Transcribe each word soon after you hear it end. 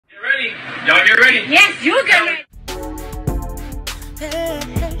Y'all get ready? Yes, you get ready.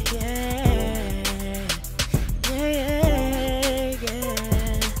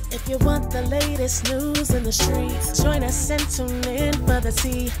 If you want the latest news in the streets, join us and tune in for the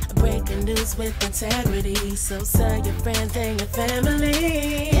tea. Breaking news with integrity. So tell your friends and your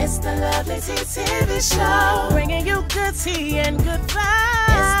family. It's the Lovelyti TV show, bringing you good tea and good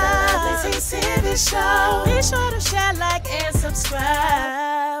vibes. It's the Lovelyti TV show. Be sure to share, like, and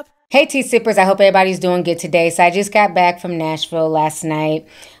subscribe. Hey tea sippers, I hope everybody's doing good today. So I just got back from Nashville last night.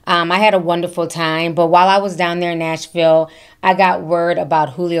 I had a wonderful time, but while I was down there in Nashville, I got word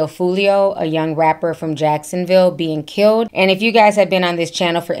about Julio Foolio, a young rapper from Jacksonville, being killed. And if you guys have been on this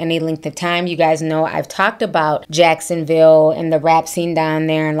channel for any length of time, you guys know I've talked about Jacksonville and the rap scene down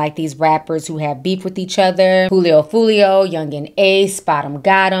there and like these rappers who have beef with each other. Julio Foolio, Young and Ace, Bottom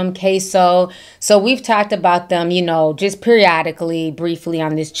Got 'em, Queso. So we've talked about them, you know, just periodically, briefly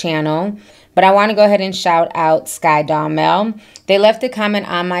on this channel. But I want to go ahead and shout out Sky Dahmel. They left a comment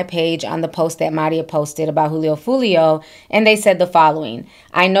on my page on the post that Maria posted about Julio Foolio, and they said the following: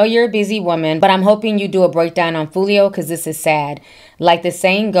 I know you're a busy woman, but I'm hoping you do a breakdown on Foolio because this is sad. Like the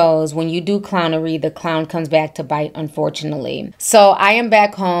saying goes, when you do clownery, the clown comes back to bite, unfortunately. So I am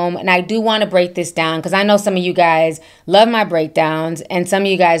back home, and I do want to break this down because I know some of you guys love my breakdowns, and some of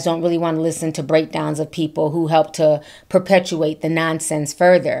you guys don't really want to listen to breakdowns of people who help to perpetuate the nonsense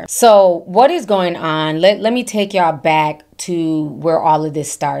further. So what is going on? Let me take y'all back to where all of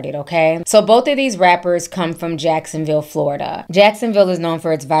this started, okay? So both of these rappers come from Jacksonville, Florida. Jacksonville is known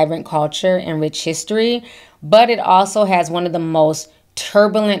for its vibrant culture and rich history, but it also has one of the most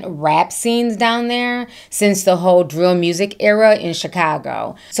turbulent rap scenes down there since the whole drill music era in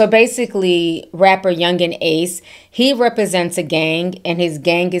Chicago. So basically, rapper Young and Ace, he represents a gang, and his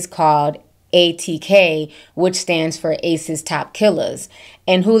gang is called ATK, which stands for Ace's Top Killers.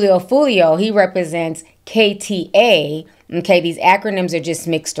 And Julio Foolio, he represents KTA. Okay, these acronyms are just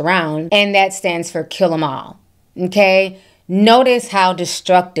mixed around, and that stands for Kill 'em All. Okay, notice how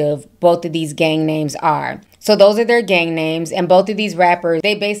destructive both of these gang names are. So those are their gang names, and both of these rappers,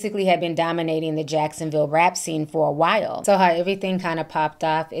 they basically have been dominating the Jacksonville rap scene for a while. So how everything kind of popped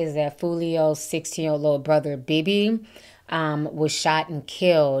off is that Foolio's 16-year-old little brother, Bibi, was shot and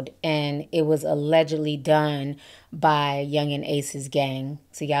killed, and it was allegedly done by Young and Ace's gang.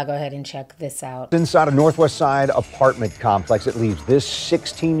 So y'all go ahead and check this out. Inside a Northwest Side apartment complex, it leaves this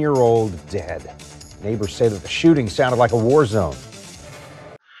 16-year-old dead. Neighbors say that the shooting sounded like a war zone.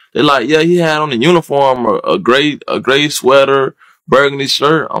 They're like, yeah, he had on a uniform, or a gray sweater, burgundy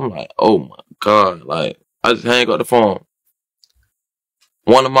shirt. I'm like, oh my God. Like, I just hang up the phone.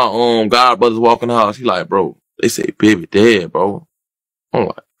 One of my god brothers walking the house, he like, bro, they say baby dead, bro. I'm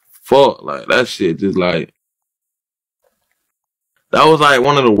like, fuck, like that shit just like, that was like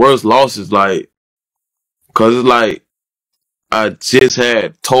one of the worst losses, like, cause it's like, I just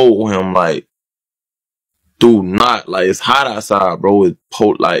had told him, like, do not, like, it's hot outside, bro. It's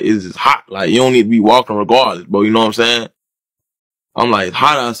just hot. Like, you don't need to be walking regardless, bro. You know what I'm saying? I'm like, it's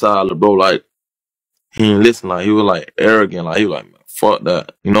hot outside, bro. Like, he didn't listen. Like, he was like arrogant. Like, he was like, man, fuck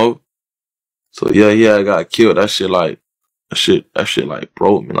that, you know? So yeah, I got killed. That shit like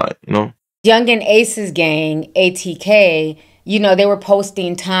broke me, like, you know? Young and Ace's gang, ATK, you know, they were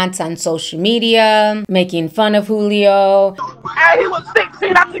posting taunts on social media, making fun of Julio. Hey, he was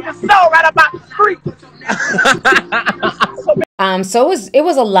 16. I took his soul right about the street. So it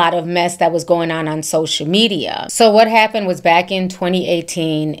was a lot of mess that was going on social media. So what happened was back in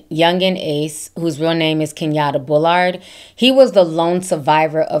 2018, Young and Ace, whose real name is Kenyatta Bullard, he was the lone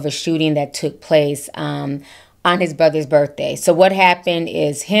survivor of a shooting that took place on his brother's birthday. So what happened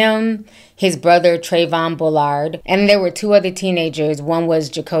is him, his brother Trayvon Bullard, and there were two other teenagers. One was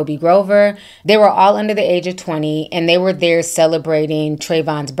Jacoby Grover. They were all under the age of 20, and they were there celebrating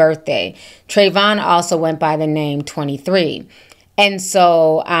Trayvon's birthday. Trayvon also went by the name 23. And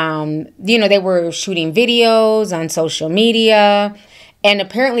so, you know, they were shooting videos on social media. And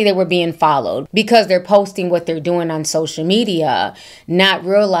apparently they were being followed because they're posting what they're doing on social media, not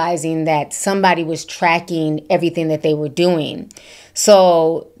realizing that somebody was tracking everything that they were doing.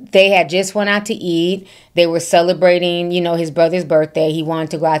 So they had just went out to eat. They were celebrating, you know, his brother's birthday. He wanted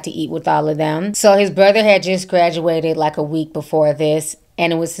to go out to eat with all of them. So his brother had just graduated like a week before this,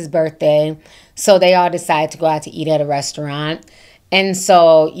 and it was his birthday. So they all decided to go out to eat at a restaurant. And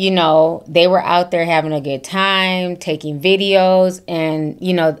so, you know, they were out there having a good time, taking videos, and,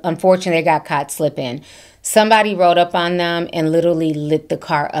 you know, unfortunately, they got caught slipping. Somebody rode up on them and literally lit the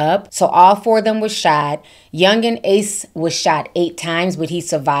car up. So all four of them was shot. Young and Ace was shot 8 times, but he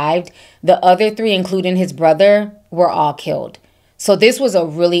survived. The other 3, including his brother, were all killed. So this was a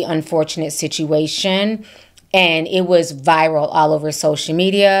really unfortunate situation, and it was viral all over social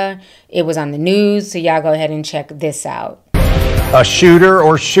media. It was on the news, so y'all go ahead and check this out. A shooter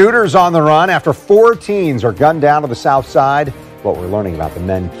or shooters on the run after 4 teens are gunned down to the south side. What we're learning about the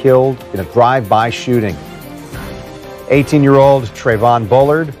men killed in a drive-by shooting. 18-year-old Trayvon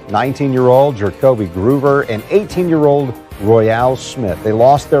Bullard, 19-year-old Jacoby Groover, and 18-year-old Royale Smith. They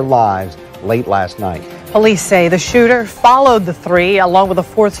lost their lives late last night. Police say the shooter followed the 3, along with a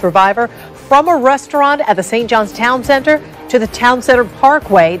 4th survivor, from a restaurant at the St. John's Town Center to the Town Center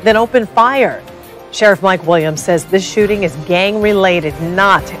Parkway, then opened fire. Sheriff Mike Williams says this shooting is gang-related,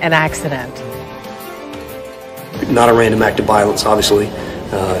 not an accident. Not a random act of violence, obviously,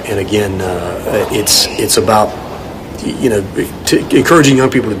 and again, it's about encouraging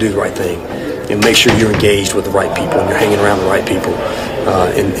young people to do the right thing and make sure you're engaged with the right people and you're hanging around the right people.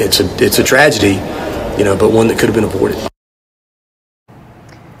 And it's a tragedy, but one that could have been avoided.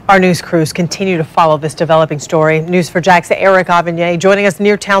 Our news crews continue to follow this developing story. News4JAX's Eric Avignon joining us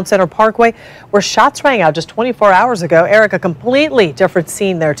near Town Center Parkway, where shots rang out just 24 hours ago. Eric, a completely different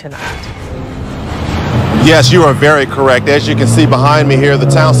scene there tonight. Yes, you are very correct. As you can see behind me here, the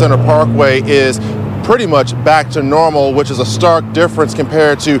Town Center Parkway is pretty much back to normal, which is a stark difference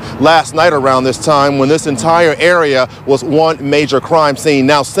compared to last night around this time when this entire area was one major crime scene.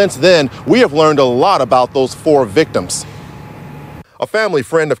 Now, since then, we have learned a lot about those 4 victims. A family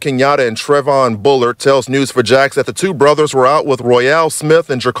friend of Kenyatta and Trayvon Bullard tells News4JAX that the 2 brothers were out with Royale Smith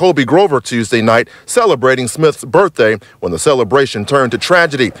and Jacoby Groover Tuesday night celebrating Smith's birthday when the celebration turned to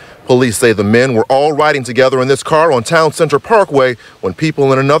tragedy. Police say the men were all riding together in this car on Town Center Parkway when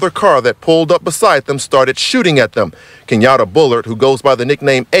people in another car that pulled up beside them started shooting at them. Kenyatta Bullard, who goes by the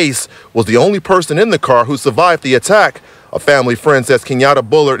nickname Ace, was the only person in the car who survived the attack. A family friend says Kenyatta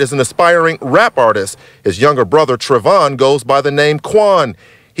Bullard is an aspiring rap artist. His younger brother, Trayvon, goes by the name Quan.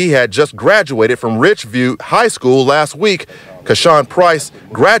 He had just graduated from Ridgeview High School last week. Kashawn Price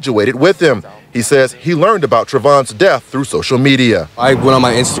graduated with him. He says he learned about Trayvon's death through social media. I went on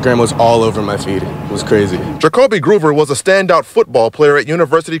my Instagram, it was all over my feed. It was crazy. Jacoby Groover was a standout football player at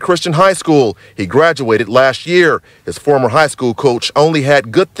University Christian High School. He graduated last year. His former high school coach only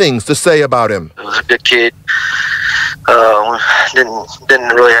had good things to say about him. He was a good kid.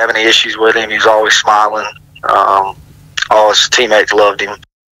 Didn't really have any issues with him. He was always smiling. All his teammates loved him.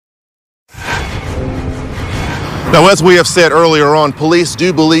 Now, as we have said earlier on, police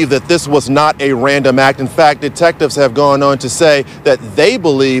do believe that this was not a random act. In fact, detectives have gone on to say that they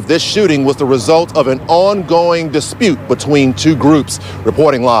believe this shooting was the result of an ongoing dispute between 2 groups.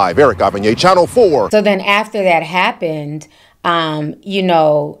 Reporting live, Eric Avignon, Channel 4. So then after that happened,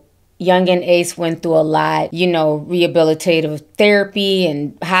 Young and Ace went through a lot, rehabilitative therapy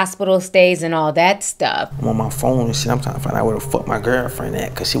and hospital stays and all that stuff. I'm on my phone and shit. I'm trying to find out where the fuck my girlfriend at,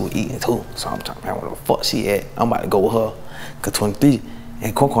 because she was eating too. So I'm trying to find out where the fuck she at. I'm about to go with her. Because 23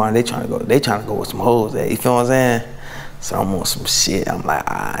 and Concord, they trying to go with some hoes at, you feel what I'm saying? So I'm on some shit. I'm like,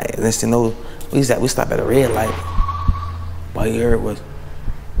 all right, let's know. We stopped at a red light. All you heard was,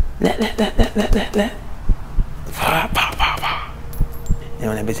 let. And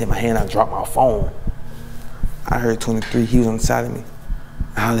when that bitch hit my hand, I dropped my phone. I heard 23, he was on the side of me.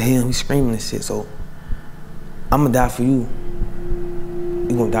 I hollered at him, he screaming and shit, so I'm gonna die for you.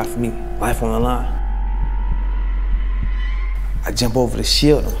 You gonna die for me, life on the line. I jump over to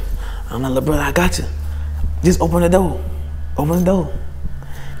shield him. I'm like, little brother, I got you. Just open the door, open the door.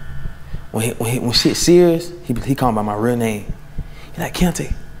 When shit serious, he called by my real name. He like,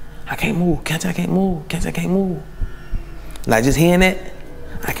 Kente, I can't move, Kente, I can't move, Kente, I can't move. Like just hearing that,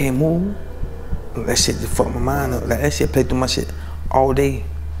 I can't move. That shit just fucked my mind up. Like that shit played through my shit all day.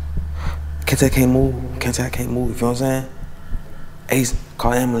 Kente, I can't move. Kente, I can't move. You feel what I'm saying? Ace,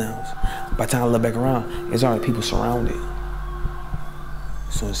 call the ambulance. By the time I look back around, there's already people surrounded.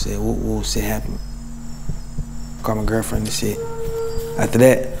 So I said, what shit happened? Call my girlfriend and shit. After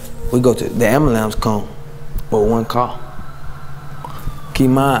that, we go to the ambulance come with 1 car. Keep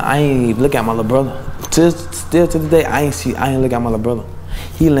in mind, I ain't even look at my little brother. Still to the day, I ain't look at my little brother.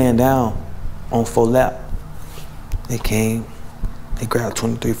 He laying down on 4 lap. They came, they grabbed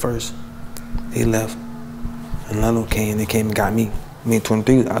 23 first. They left. Another one came, they came and got me. Me and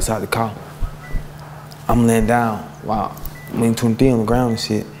 23 was outside the car. I'm laying down. Wow. Me and 23 on the ground and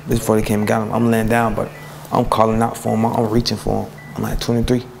shit. This before they came and got him. I'm laying down, but I'm calling out for him. I'm reaching for him. I'm like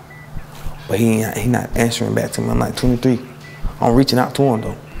 23. But he not answering back to me. I'm like 23. I'm reaching out to him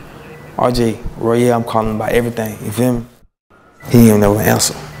though. RJ, Royale, I'm calling him about everything, you feel me? He ain't never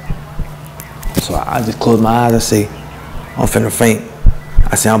answer. So I just close my eyes and say, I'm finna faint.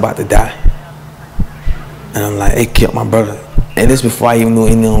 I say, I'm about to die. And I'm like, it killed my brother. And And this before I even knew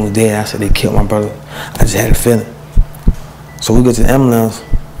anyone was dead. I said they killed my brother. I just had a feeling. So we go to the ambulance.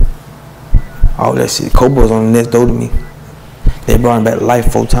 All that shit. Cobra was on the next door to me. They brought him back to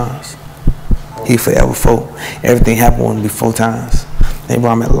life 4 times. He forever 4. Everything happened to me 4 times. They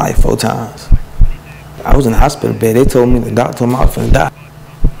brought him back to life 4 times. I was in the hospital bed. They told me, the doctor told me I was finna die.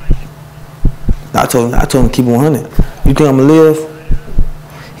 I told him to keep 100. You think I'm gonna live?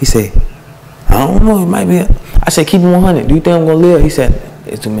 He said, I don't know, it might be. I said, keep it 100. Do you think I'm gonna live? He said,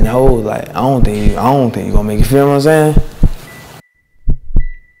 it's too many holes. Like, I don't think you're gonna make it. Feel what I'm saying?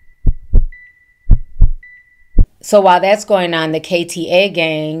 So while that's going on, the KTA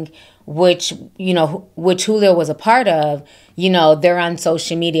gang, which Julio was a part of, they're on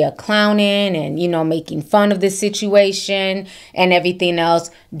social media clowning and, making fun of the situation and everything else,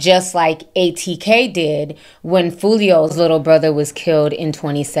 just like ATK did when Foolio's little brother was killed in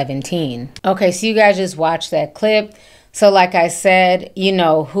 2017. Okay, so you guys just watched that clip. So like I said,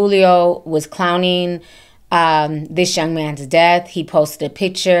 Julio was clowning this young man's death. He posted a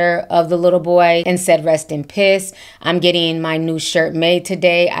picture of the little boy and said, rest in piss. I'm getting my new shirt made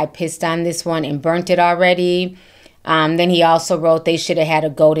today. I pissed on this one and burnt it already. Then he also wrote they should have had a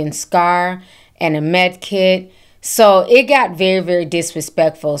golden scar and a med kit. So it got very, very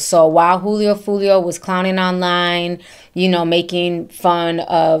disrespectful. So while Julio Foolio was clowning online, making fun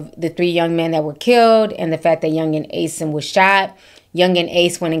of the 3 young men that were killed and the fact that youngin' Asen was shot, youngin'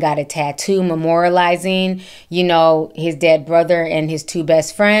 Ace went and got a tattoo memorializing, his dead brother and his 2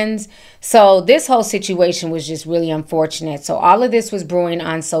 best friends. So this whole situation was just really unfortunate. So all of this was brewing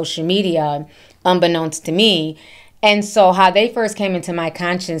on social media, unbeknownst to me. And so how they first came into my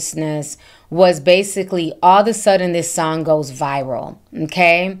consciousness was basically all of a sudden this song goes viral,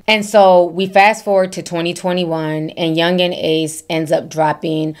 okay? And so we fast forward to 2021 and youngin' Ace ends up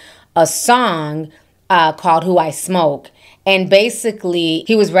dropping a song called Who I Smoke. And basically,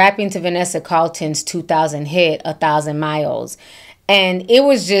 he was rapping to Vanessa Carlton's 2000 hit, 1,000 Miles. And it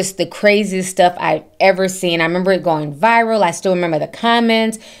was just the craziest stuff I've ever seen. I remember it going viral. I still remember the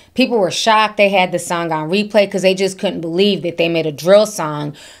comments. People were shocked they had the song on replay because they just couldn't believe that they made a drill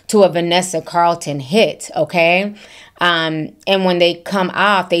song to a Vanessa Carlton hit, okay? And when they come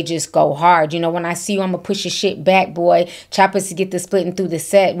off, they just go hard. When I see you, I'm going to push your shit back, boy. Choppers to get the splitting through the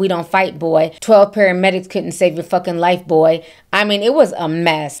set. We don't fight, boy. 12 paramedics couldn't save your fucking life, boy. I mean, it was a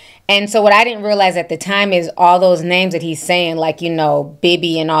mess. And so what I didn't realize at the time is all those names that he's saying, like,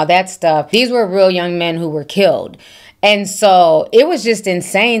 Bibby and all that stuff. These were real young men who were killed. And so it was just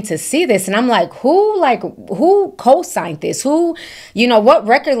insane to see this. And I'm like, who co-signed this? Who, what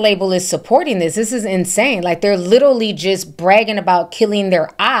record label is supporting this? This is insane. Like, they're literally just bragging about killing their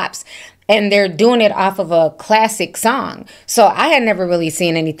ops. And they're doing it off of a classic song. So I had never really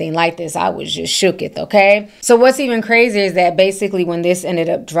seen anything like this. I was just shooketh, okay? So what's even crazier is that basically when this ended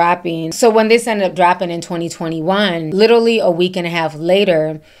up dropping, in 2021, literally a week and a half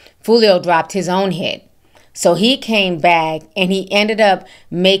later, Foolio dropped his own hit. So he came back and he ended up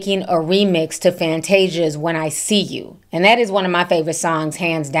making a remix to Fantasia's When I See You. And that is one of my favorite songs,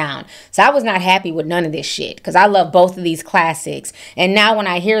 hands down. So I was not happy with none of this shit because I love both of these classics. And now when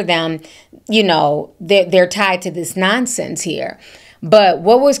I hear them, they're tied to this nonsense here. But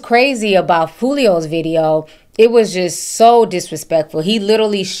what was crazy about Foolio's video, it was just so disrespectful. He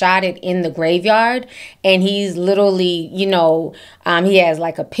literally shot it in the graveyard and he's literally, he has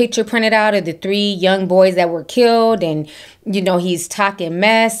like a picture printed out of the 3 young boys that were killed and, he's talking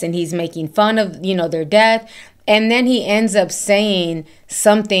mess and he's making fun of, their death. And then he ends up saying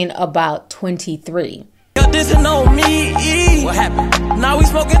something about 23. What happened? Now we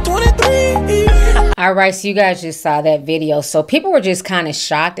smoking 23. All right, so you guys just saw that video. So people were just kind of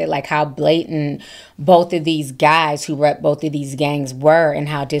shocked at like how blatant both of these guys who rep both of these gangs were and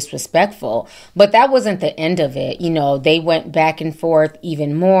how disrespectful. But that wasn't the end of it. They went back and forth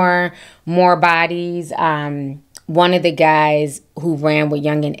even more bodies. One of the guys who ran with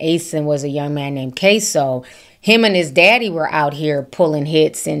youngin' Asen was a young man named Queso. Him and his daddy were out here pulling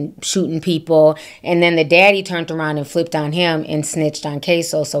hits and shooting people. And then the daddy turned around and flipped on him and snitched on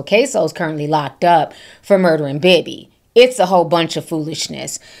Queso. So Queso's currently locked up for murdering Bibby. It's a whole bunch of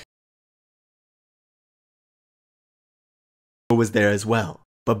foolishness. Was there as well.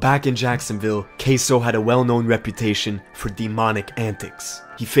 But back in Jacksonville, Queso had a well-known reputation for demonic antics.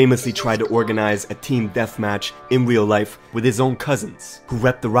 He famously tried to organize a team deathmatch in real life with his own cousins, who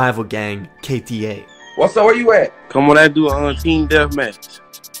rep the rival gang, KTA. What's up? Where you at? Come on, I do a team deathmatch.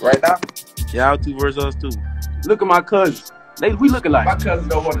 Right now? Y'all 2 versus us 2. Look at my cousin. We look alike. My cousin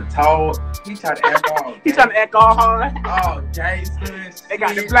don't want to talk. He trying to act all. He trying to act all hard. Oh, gangster. They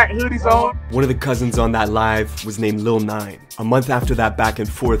got the black hoodies on. One of the cousins on that live was named Lil 9. A month after that back and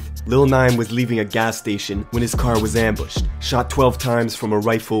forth, Lil 9 was leaving a gas station when his car was ambushed, shot 12 times from a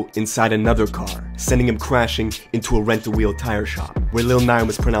rifle inside another car, sending him crashing into a rent-a-wheel tire shop, where Lil 9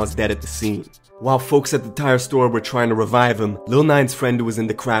 was pronounced dead at the scene. While folks at the tire store were trying to revive him, Lil 9's friend who was in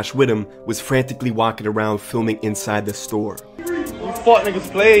the crash with him was frantically walking around filming inside the store. You fuck niggas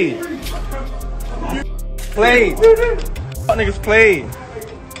played. Played. Fuck niggas played.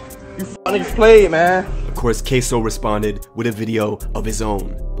 You fuck niggas played, man. Of course, Queso responded with a video of his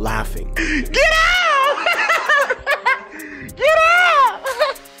own, laughing. Get out! Get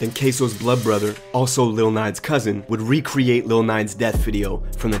out! Then Queso's blood brother, also Lil 9's cousin, would recreate Lil 9's death video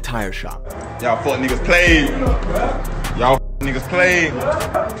from the tire shop. Y'all fuck niggas played. Y'all niggas played.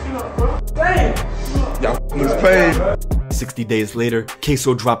 Y'all niggas played. 60 days later,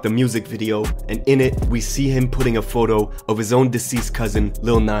 Queso dropped a music video, and in it, we see him putting a photo of his own deceased cousin,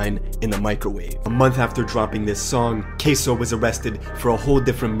 Lil 9, in the microwave. A month after dropping this song, Queso was arrested for a whole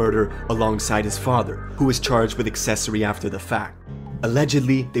different murder alongside his father, who was charged with accessory after the fact.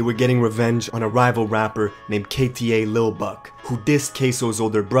 Allegedly, they were getting revenge on a rival rapper named KTA Lil Buck, who dissed Queso's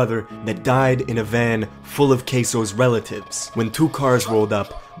older brother that died in a van full of Queso's relatives when 2 cars rolled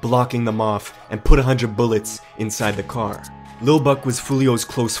up, blocking them off and put 100 bullets inside the car. Lil Buck was Foolio's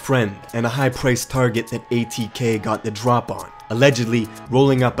close friend and a high-priced target that ATK got the drop on, allegedly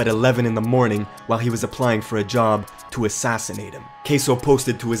rolling up at 11 in the morning while he was applying for a job to assassinate him. Queso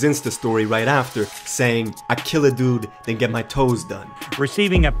posted to his Insta story right after, saying, "I kill a dude, then get my toes done."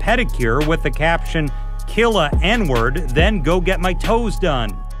 Receiving a pedicure with the caption, "Kill a N-word, then go get my toes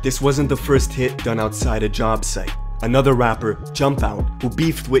done." This wasn't the first hit done outside a job site. Another rapper, Jump Out, who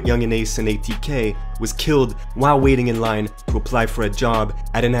beefed with Young and Ace and ATK, was killed while waiting in line to apply for a job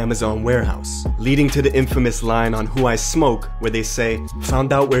at an Amazon warehouse, leading to the infamous line on Who I Smoke, where they say,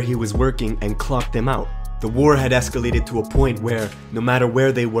 "Found out where he was working and clocked him out." The war had escalated to a point where, no matter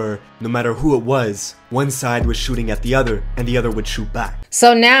where they were, no matter who it was, one side was shooting at the other and the other would shoot back.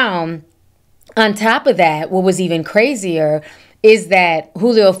 So now, on top of that, what was even crazier is that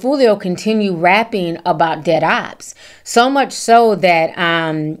Julio Foolio continued rapping about dead ops. So much so that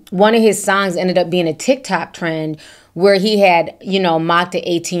one of his songs ended up being a TikTok trend where he had, mocked an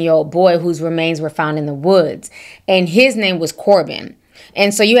 18-year-old boy whose remains were found in the woods. And his name was Corbin.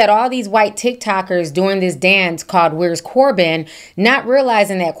 And so you had all these white TikTokers doing this dance called Where's Corbin, not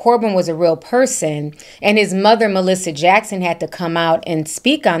realizing that Corbin was a real person. And his mother, Melissa Jackson, had to come out and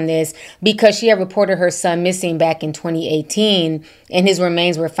speak on this because she had reported her son missing back in 2018 and his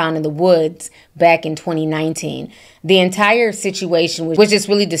remains were found in the woods back in 2019. The entire situation was just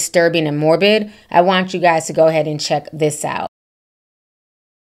really disturbing and morbid. I want you guys to go ahead and check this out.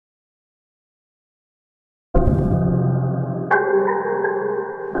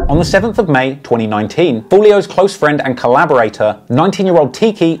 On the 7th of May 2019, Foolio's close friend and collaborator, 19-year-old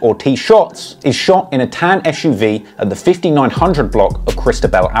Tiki, or T-Shots, is shot in a tan SUV at the 5900 block of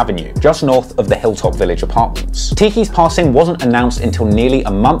Christabel Avenue, just north of the Hilltop Village apartments. Tiki's passing wasn't announced until nearly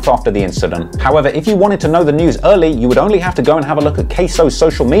a month after the incident. However, if you wanted to know the news early, you would only have to go and have a look at Queso's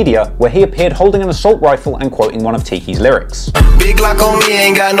social media, where he appeared holding an assault rifle and quoting one of Tiki's lyrics. Big lock on me,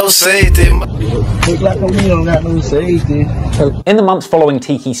 ain't got no safety. Big lock on me, don't got no safety. In the months following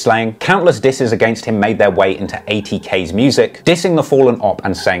Tiki's slaying, countless disses against him made their way into ATK's music, dissing the fallen op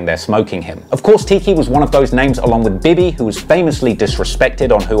and saying they're smoking him. Of course, Tiki was one of those names along with Bibby, who was famously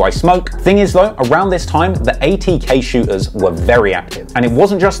disrespected on Who I Smoke. Thing is though, around this time, the ATK shooters were very active. And it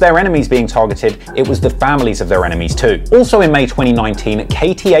wasn't just their enemies being targeted, it was the families of their enemies too. Also in May 2019,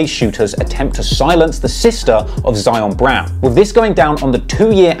 KTA shooters attempt to silence the sister of Zion Brown, with this going down on the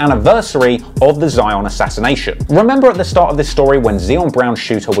 2-year anniversary of the Zion assassination. Remember at the start of this story when Zion Brown's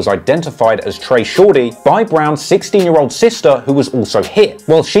shooter was identified as Trey Shorty by Brown's 16-year-old sister, who was also hit?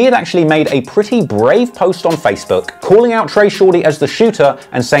 Well, she had actually made a pretty brave post on Facebook calling out Trey Shorty as the shooter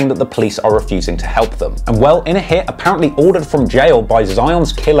and saying that the police are refusing to help them. And well, in a hit apparently ordered from jail by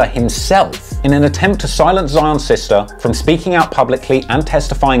Zion's killer himself, in an attempt to silence Zion's sister from speaking out publicly and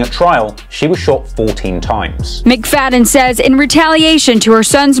testifying at trial, she was shot 14 times. McFadden says in retaliation to her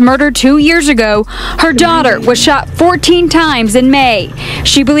son's murder 2 years ago, her daughter was shot 14 times in May.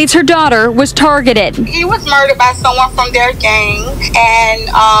 She believes her daughter was targeted. He was murdered by someone from their gang, and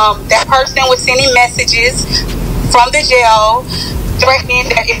that person was sending messages from the jail threatening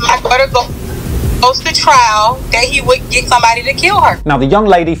that if my daughter goes goes to trial, that he would get somebody to kill her. Now, the young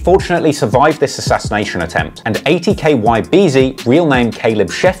lady fortunately survived this assassination attempt, and ATKY real name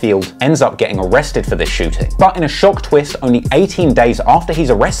Caleb Sheffield, ends up getting arrested for this shooting. But in a shock twist, only 18 days after he's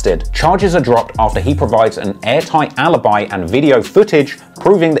arrested, charges are dropped after he provides an airtight alibi and video footage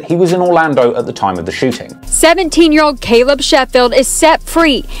proving that he was in Orlando at the time of the shooting. 17-year-old Caleb Sheffield is set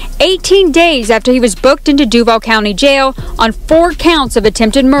free 18 days after he was booked into Duval County Jail on 4 counts of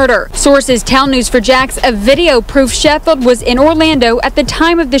attempted murder. Sources tell News4Jax a video proves Sheffield was in Orlando at the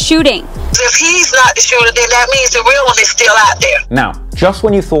time of the shooting. If he's not the shooter, then that means the real one is still out there. Now, just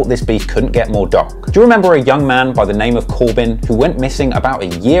when you thought this beef couldn't get more dark, do you remember a young man by the name of Corbin who went missing about a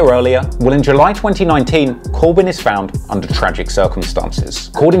year earlier? Well, in July 2019, Corbin is found under tragic circumstances.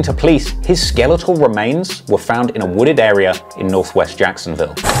 According to police, his skeletal remains were found in a wooded area in northwest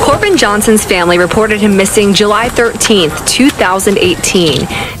Jacksonville. Corbin Johnson's family reported him missing July 13th, 2018.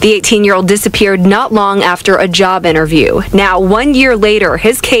 The 18-year-old disappeared not long after a job interview. Now, 1 year later,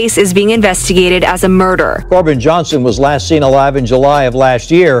 his case is being investigated as a murder. Corbin Johnson was last seen alive in July of last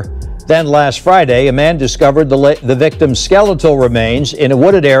year. Then last Friday, a man discovered the victim's skeletal remains in a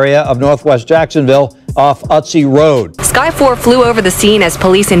wooded area of northwest Jacksonville off Utsey Road. Sky 4 flew over the scene as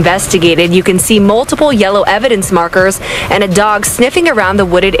police investigated. You can see multiple yellow evidence markers and a dog sniffing around the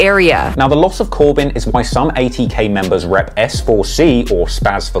wooded area. Now, the loss of Corbin is why some ATK members rep S4C, or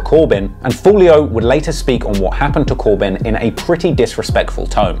Spaz for Corbin, and Foolio would later speak on what happened to Corbin in a pretty disrespectful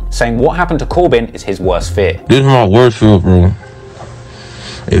tone, saying what happened to Corbin is his worst fear. This is my worst fear, bro.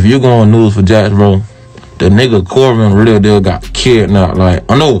 If you're going News4Jax, bro, the nigga Corbin really did got kidnapped. Like,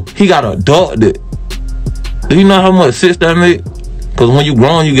 I know he got abducted. Do you know how much sense that make? Cause when you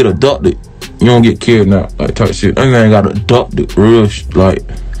grown, you get abducted. You don't get kidnapped, like type shit. That man got abducted, real like.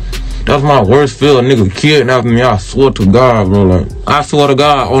 That's my worst fear. A nigga kidnapping me. I swear to God, bro. Like, I swear to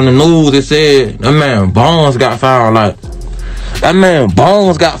God, on the news it said that man bones got found. Like, that man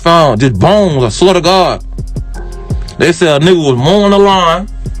bones got found. Just bones. I swear to God. They said a nigga was mowing the line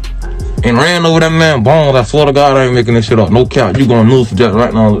and ran over that man bones. I swear to God, I ain't making this shit up. No cap. You going News4Jax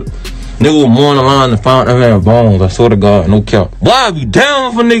right now. Nigga was mowing the line and found that man bones. I swear to God, no cap. Boy, I be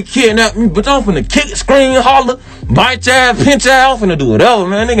down for nigga kidnap me, but I'm finna kick, scream, holler, bite your ass, pinch your ass. I'm finna do whatever,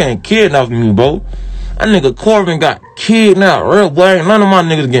 man. Nigga ain't kidnapping me, bro. That nigga Corbin got kidnapped. Real boy, ain't none of my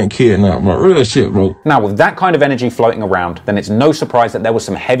niggas getting kidnapped, bro. Real shit, bro. Now, with that kind of energy floating around, then it's no surprise that there was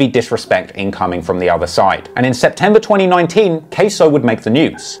some heavy disrespect incoming from the other side. And in September 2019, Queso would make the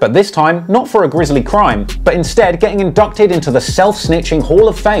news. But this time, not for a grisly crime, but instead getting inducted into the self-snitching Hall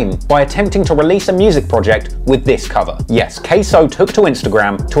of Fame by attempting to release a music project with this cover. Yes, Queso took to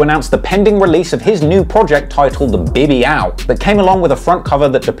Instagram to announce the pending release of his new project titled Bibby Out, that came along with a front cover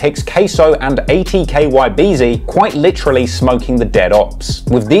that depicts Queso and ATKY quite literally smoking the dead ops,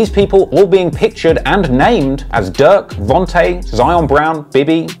 with these people all being pictured and named as Dirk, Vontae, Zion Brown,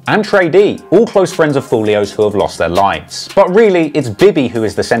 Bibby, and Trey D, all close friends of Foolio's who have lost their lives. But really, it's Bibby who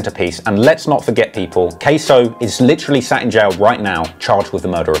is the centerpiece, and let's not forget, people, Queso is literally sat in jail right now, charged with the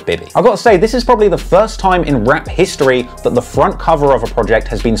murder of Bibby. I've got to say, this is probably the first time in rap history that the front cover of a project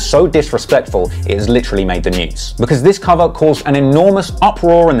has been so disrespectful it has literally made the news, because this cover caused an enormous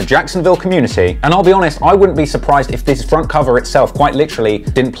uproar in the Jacksonville community, and I'll be honest, I wouldn't be surprised if this front cover itself quite literally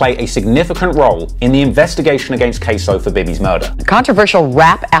didn't play a significant role in the investigation against Queso for Bibby's murder. A controversial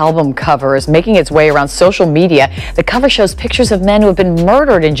rap album cover is making its way around social media. The cover shows pictures of men who have been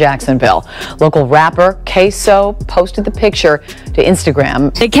murdered in Jacksonville. Local rapper Queso posted the picture to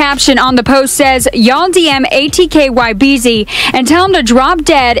Instagram. The caption on the post says, "Y'all DM ATKYBZ and tell him to drop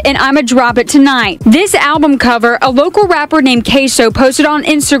dead and I'ma drop it tonight." This album cover, a local rapper named Queso posted on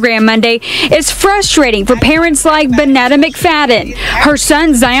Instagram Monday, is frustrating for parents like Benetta McFadden. Her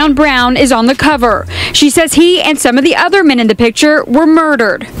son Zion Brown is on the cover. She says he and some of the other men in the picture were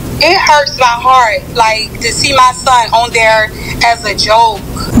murdered. It hurts my heart, like, to see my son on there as a joke.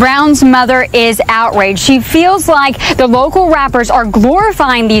 Brown's mother is outraged. She feels like the local rappers are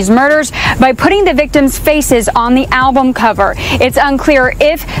glorifying these murders by putting the victims' faces on the album cover. It's unclear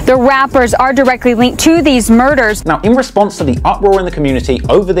if the rappers are directly linked to these murders. Now, in response to the uproar in the community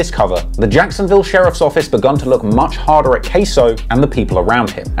over this cover, the Jacksonville Sheriff's Office begun to look much harder at Queso and the people around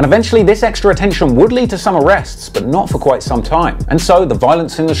him. And eventually this extra attention would lead to some arrests, but not for quite some time. And so the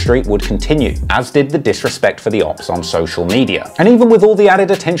violence in the street street would continue, as did the disrespect for the ops on social media. And even with all the added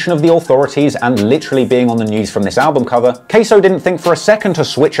attention of the authorities and literally being on the news from this album cover, Queso didn't think for a second to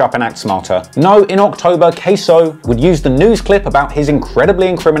switch up and act smarter. No, in October, Queso would use the news clip about his incredibly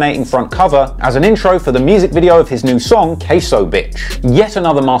incriminating front cover as an intro for the music video of his new song, Queso Bitch. Yet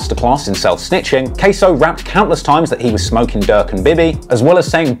another masterclass in self-snitching, Queso rapped countless times that he was smoking Dirk and Bibby, as well as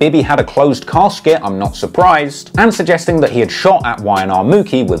saying Bibby had a closed casket, I'm not surprised, and suggesting that he had shot at Y&R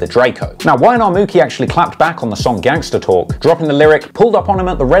Mookie with a Draco. Now, Y&R Mookie actually clapped back on the song Gangster Talk, dropping the lyric, pulled up on him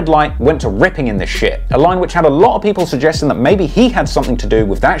at the red light, went to ripping in this shit, a line which had a lot of people suggesting that maybe he had something to do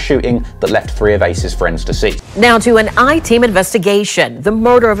with that shooting that left 3 of Ace's friends deceased. Now to an I-Team investigation. The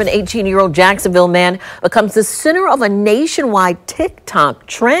murder of an 18-year-old Jacksonville man becomes the center of a nationwide TikTok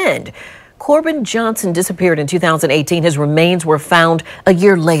trend. Corbin Johnson disappeared in 2018. His remains were found a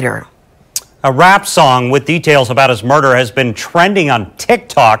year later. A rap song with details about his murder has been trending on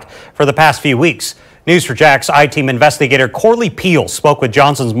TikTok for the past few weeks. News4Jack's I-Team investigator Corley Peel spoke with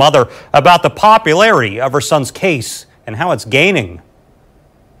Johnson's mother about the popularity of her son's case and how it's gaining.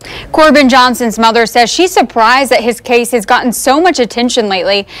 Corbin Johnson's mother says she's surprised that his case has gotten so much attention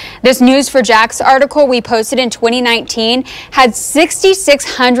lately. This News4Jack's article we posted in 2019 had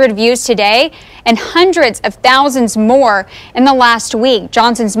 6,600 views today and hundreds of thousands more in the last week.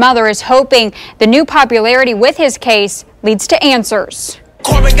 Johnson's mother is hoping the new popularity with his case leads to answers.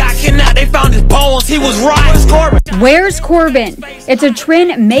 Corbin got kidnapped, they found his bones, he was right. Where's Corbin? It's a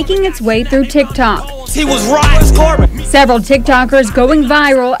trend making its way through TikTok. He was right. Corbin. Several TikTokers going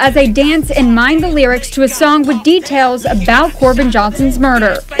viral as they dance and mime the lyrics to a song with details about Corbin Johnson's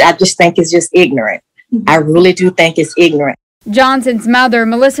murder. I just think it's just ignorant. I really do think it's ignorant. Johnson's mother,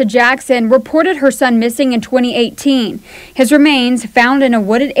 Melissa Jackson, reported her son missing in 2018. His remains found in a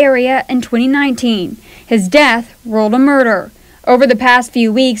wooded area in 2019. His death ruled a murder. Over the past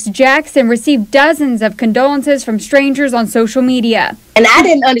few weeks, Jackson received dozens of condolences from strangers on social media. And I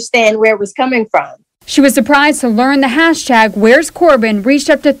didn't understand where it was coming from. She was surprised to learn the hashtag Where's Corbin reached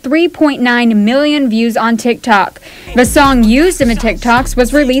up to 3.9 million views on TikTok. The song used in the TikToks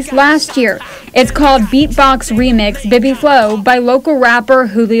was released last year. It's called Beatbox Remix Bibby Flow by local rapper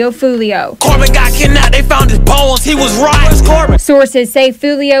Julio Foolio. Corbin got kidnapped, they found his bones, he was right. Corbin. Sources say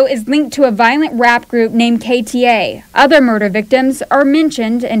Foolio is linked to a violent rap group named KTA. Other murder victims are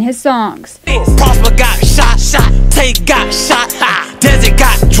mentioned in his songs. Prosper got shot, Tate got shot, Desert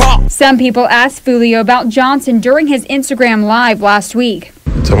got dropped. Some people asked Foolio about Johnson during his Instagram Live last week.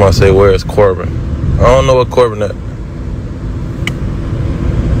 Somebody say, where's Corbin? I don't know what Corbin at.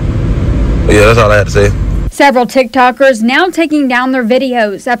 But yeah, that's all I had to say. Several TikTokers now taking down their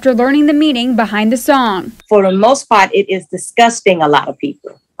videos after learning the meaning behind the song. For the most part, it is disgusting a lot of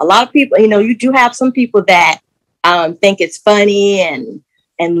people. A lot of people, you do have some people that think it's funny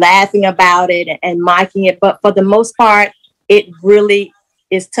and laughing about it and mocking it. But for the most part, it really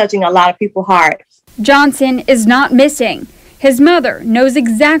is touching a lot of people's hearts. Johnson is not missing. His mother knows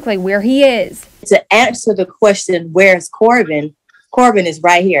exactly where he is. To answer the question, where's Corbin? Corbin is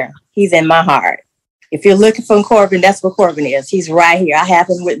right here. He's in my heart. If you're looking for Corbin, that's where Corbin is. He's right here. I have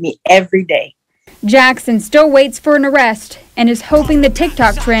him with me every day. Jackson still waits for an arrest and is hoping the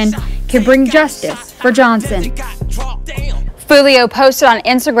TikTok trend can bring justice for Johnson. Foolio posted on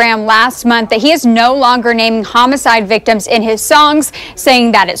Instagram last month that he is no longer naming homicide victims in his songs,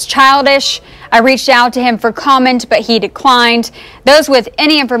 saying that it's childish. I reached out to him for comment, but he declined. Those with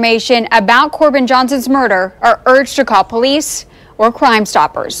any information about Corbin Johnson's murder are urged to call police or Crime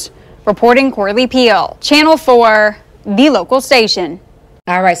Stoppers. Reporting Corley Peel, Channel 4, the local station.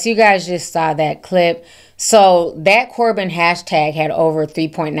 All right, so you guys just saw that clip. So that Corbin hashtag had over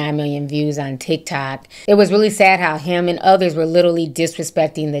 3.9 million views on TikTok. It was really sad how him and others were literally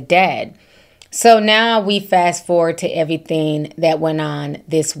disrespecting the dead. So now we fast forward to everything that went on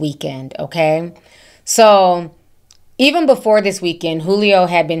this weekend, okay? So even before this weekend, Julio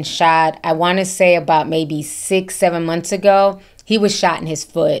had been shot, I want to say about maybe 6-7 months ago. He was shot in his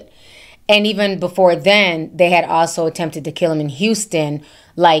foot. And even before then, they had also attempted to kill him in Houston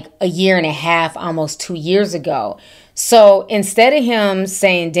like a year and a half, almost 2 years ago. So instead of him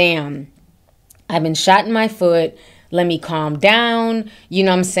saying, damn, I've been shot in my foot, let me calm down, you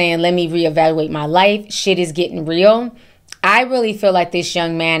know what I'm saying, let me reevaluate my life, shit is getting real. I really feel like this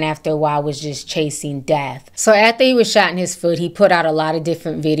young man after a while was just chasing death. So after he was shot in his foot, he put out a lot of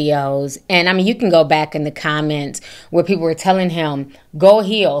different videos. And I mean, you can go back in the comments where people were telling him, go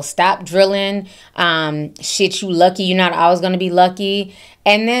heal, stop drilling. Shit, you lucky, you're not always going to be lucky.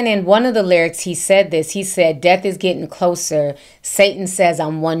 And then in one of the lyrics, he said this. He said, "Death is getting closer. Satan says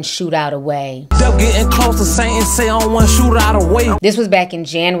I'm one shootout away." Death getting closer. Satan say I'm one shootout away. This was back in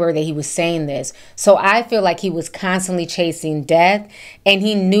January that he was saying this. So I feel like he was constantly chasing death, and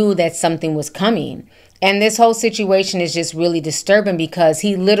he knew that something was coming. And this whole situation is just really disturbing because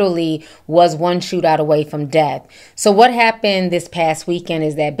he literally was one shootout away from death. So what happened this past weekend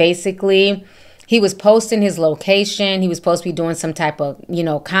is that basically he was posting his location. He was supposed to be doing some type of,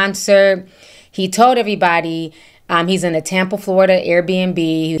 concert. He told everybody he's in a Tampa, Florida Airbnb.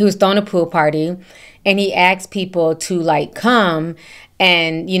 He was throwing a pool party, and he asked people to come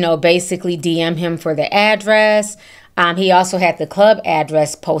and, basically DM him for the address. He also had the club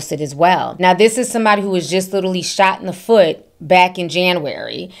address posted as well. Now, this is somebody who was just literally shot in the foot back in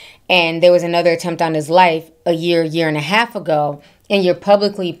January, and there was another attempt on his life a year and a half ago, and you're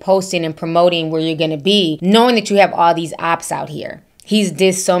publicly posting and promoting where you're going to be, knowing that you have all these ops out here. He's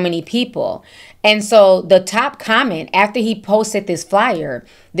dissed so many people. And so the top comment, after he posted this flyer,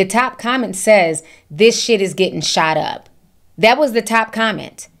 the top comment says, "This shit is getting shot up." That was the top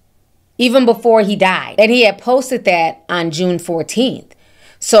comment, even before he died. And he had posted that on June 14th.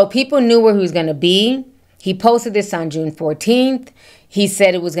 So people knew where he was going to be. He posted this on June 14th. He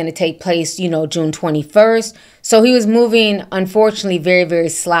said it was going to take place, June 21st. So he was moving, unfortunately, very, very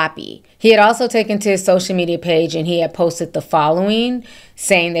sloppy. He had also taken to his social media page and he had posted the following,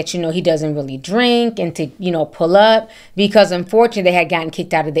 saying that, he doesn't really drink and to, pull up, because unfortunately they had gotten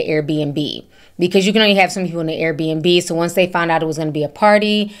kicked out of the Airbnb. Because you can only have some people in the Airbnb. So once they found out it was going to be a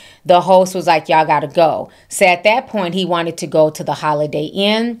party, the host was like, "Y'all got to go." So at that point, he wanted to go to the Holiday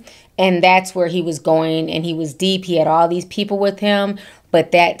Inn. And that's where he was going. And he was deep. He had all these people with him.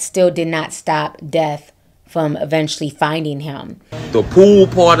 But that still did not stop death from eventually finding him. The pool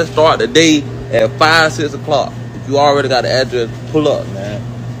party start the day at 5, 6 o'clock. If you already got the address, pull up, man.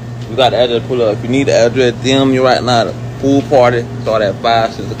 You got the address, pull up. If you need the address, DM me right now. The pool party start at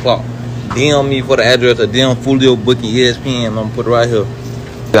 5, 6 o'clock. DM me for the address or DM Julio booking ESPN. I'm gonna put it right here.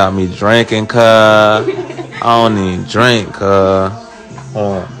 Got me drinking, cuz. I don't even drink, cuz.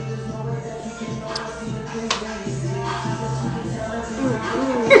 Hold on.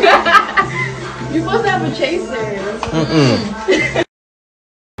 You're supposed to have a chaser.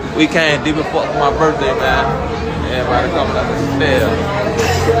 We came deep and fuck for my birthday, man. Everybody coming up the stairs.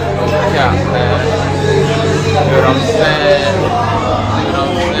 No cap, man. You know what I'm saying? You know what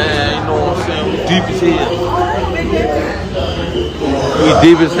I'm saying? You know what I'm saying? We deep as hell. We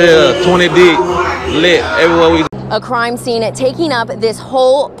deep as hell. 20 deep. Lit everywhere we. A crime scene taking up this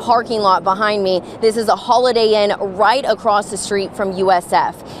whole parking lot behind me. This is a Holiday Inn right across the street from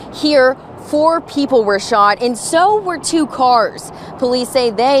USF. Here, 4 people were shot and so were 2 cars. Police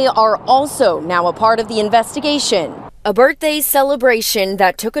say they are also now a part of the investigation. A birthday celebration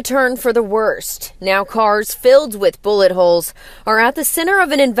that took a turn for the worst. Now cars filled with bullet holes are at the center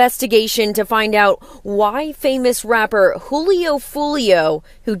of an investigation to find out why famous rapper Julio Foolio,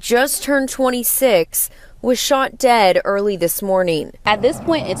 who just turned 26, was shot dead early this morning. At this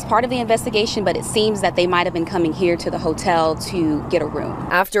point, it's part of the investigation, but it seems that they might have been coming here to the hotel to get a room.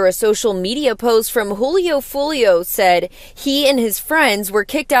 After a social media post from Julio Foolio said he and his friends were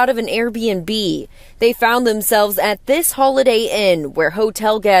kicked out of an Airbnb. They found themselves at this Holiday Inn where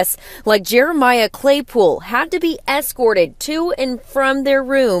hotel guests like Jeremiah Claypool had to be escorted to and from their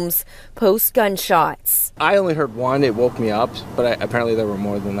rooms post gunshots. I only heard one. It woke me up, but apparently there were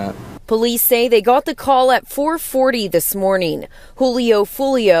more than that. Police say they got the call at 4:40 this morning. Julio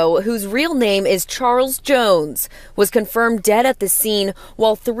Foolio, whose real name is Charles Jones, was confirmed dead at the scene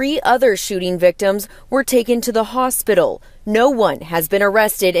while 3 other shooting victims were taken to the hospital. No one has been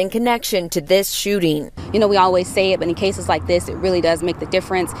arrested in connection to this shooting. We always say it, but in cases like this, it really does make the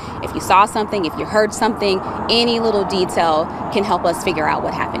difference. If you saw something, if you heard something, any little detail can help us figure out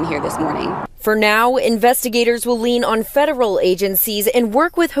what happened here this morning. For now, investigators will lean on federal agencies and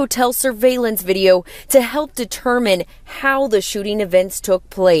work with hotel surveillance video to help determine how the shooting events took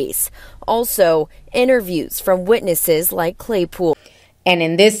place. Also, interviews from witnesses like Claypool. And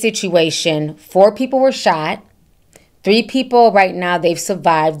in this situation, 4 people were shot. 3 people right now, they've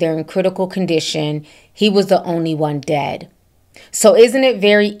survived. They're in critical condition. He was the only one dead. So isn't it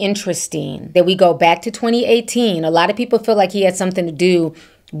very interesting that we go back to 2018? A lot of people feel like he had something to do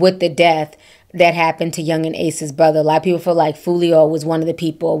with the death that happened to Young and Ace's brother. A lot of people feel like Foolio was one of the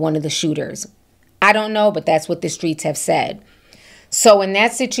people, one of the shooters. I don't know, but that's what the streets have said. So in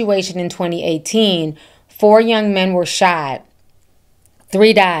that situation in 2018, 4 young men were shot.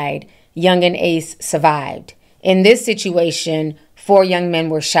 3 died. Young and Ace survived. In this situation, 4 young men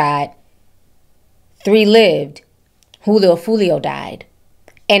were shot. 3 lived. Julio Foolio died.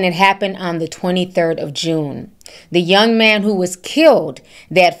 and it happened on the 23rd of June. The young man who was killed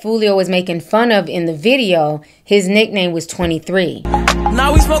that Foolio was making fun of in the video, his nickname was 23.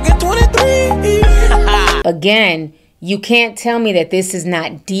 Now we smoking 23. Again, you can't tell me that this is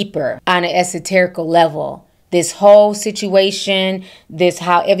not deeper on an esoterical level. This whole situation, this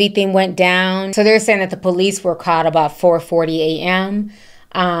how everything went down. So they're saying that the police were called about 4:40 a.m.,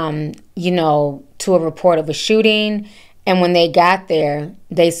 you know, to a report of a shooting. And when they got there,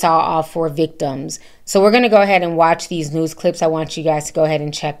 they saw all 4 victims. So we're going to go ahead and watch these news clips. I want you guys to go ahead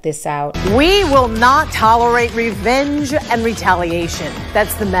and check this out. We will not tolerate revenge and retaliation.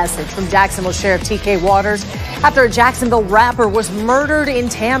 That's the message from Jacksonville Sheriff TK Waters after a Jacksonville rapper was murdered in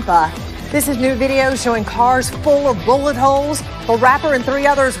Tampa. This is new video showing cars full of bullet holes. The rapper and 3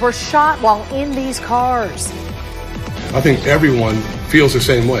 others were shot while in these cars. I think everyone feels the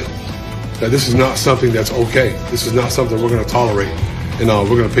same way. That this is not something that's okay. This is not something we're going to tolerate. And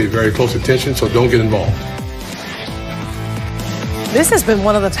we're going to pay very close attention, so don't get involved. This has been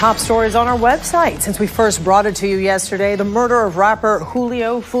one of the top stories on our website since we first brought it to you yesterday. The murder of rapper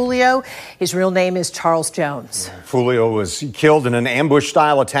Julio Foolio. His real name is Charles Jones. Foolio was killed in an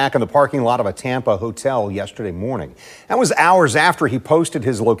ambush-style attack in the parking lot of a Tampa hotel yesterday morning. That was hours after he posted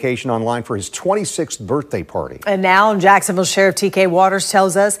his location online for his 26th birthday party. And now Jacksonville Sheriff TK Waters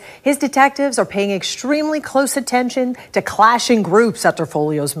tells us his detectives are paying extremely close attention to clashing groups after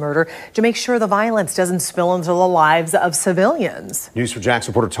Foolio's murder to make sure the violence doesn't spill into the lives of civilians. News for Jax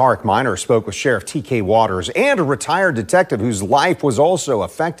reporter Tarek Miner spoke with Sheriff TK Waters and a retired detective whose life was also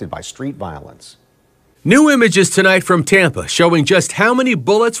affected by street violence. New images tonight from Tampa showing just how many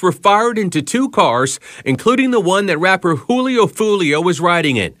bullets were fired into 2 cars, including the one that rapper Julio Foolio was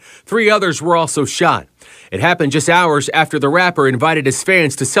riding in. 3 others were also shot. It happened just hours after the rapper invited his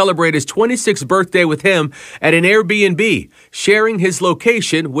fans to celebrate his 26th birthday with him at an Airbnb, sharing his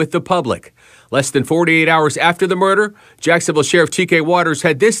location with the public. Less than 48 hours after the murder, Jacksonville Sheriff TK Waters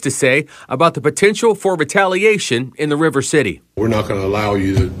had this to say about the potential for retaliation in the River City. We're not going to allow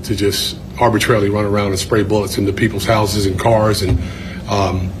you to just arbitrarily run around and spray bullets into people's houses and cars, and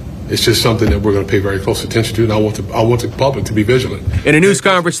it's just something that we're going to pay very close attention to, and I want the public to be vigilant. In a news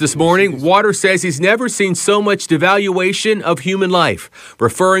conference this morning, Waters says he's never seen so much devaluation of human life,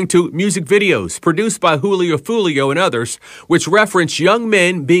 referring to music videos produced by Julio Foolio and others, which reference young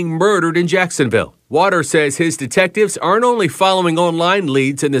men being murdered in Jacksonville. Waters says his detectives aren't only following online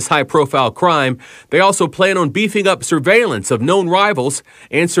leads in this high-profile crime, they also plan on beefing up surveillance of known rivals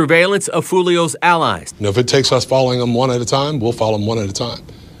and surveillance of Foolio's allies. If it takes us following them one at a time, we'll follow them one at a time.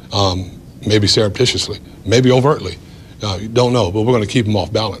 Maybe surreptitiously, maybe overtly. You don't know, but we're going to keep them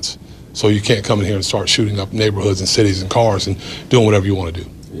off balance. So you can't come in here and start shooting up neighborhoods and cities and cars and doing whatever you want to do.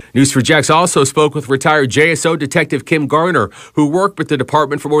 News for Jax also spoke with retired JSO Detective Kim Garner, who worked with the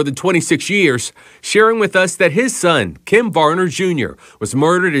department for more than 26 years, sharing with us that his son, Kim Varner Jr., was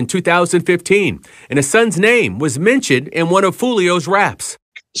murdered in 2015, and his son's name was mentioned in one of Foolio's raps.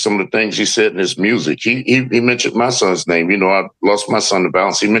 Some of the things he said in his music, he mentioned my son's name. You know, I lost my son to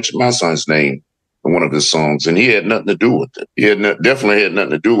violence. He mentioned my son's name in one of his songs, and he had nothing to do with it. He definitely had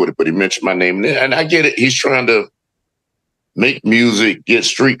nothing to do with it, but he mentioned my name. And I get it. He's trying to make music, get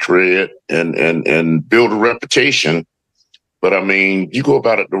street cred, and build a reputation. But, I mean, you go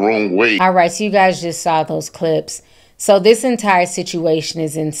about it the wrong way. All right, so you guys just saw those clips. So this entire situation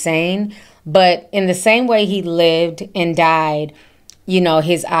is insane. But in the same way he lived and died, you know,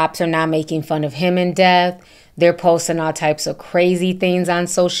 his ops are now making fun of him in death. They're posting all types of crazy things on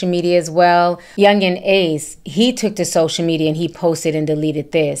social media as well. Youngin Ace, he took to social media and he posted and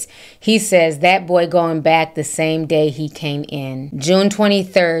deleted this. He says that boy going back the same day he came in. June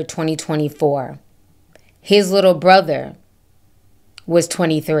 23rd, 2024. His little brother was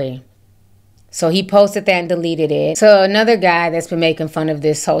 23. So he posted that and deleted it. So another guy that's been making fun of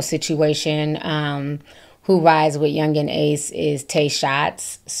this whole situation, who rides with Youngin Ace, is Tay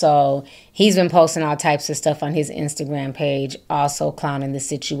Shots. So he's been posting all types of stuff on his Instagram page, also clowning the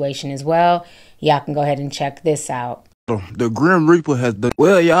situation as well. Y'all can go ahead and check this out. The Grim Reaper has done,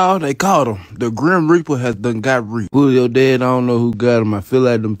 well, y'all, they caught him. The Grim Reaper has done got reaped. Julio dead, I don't know who got him. I feel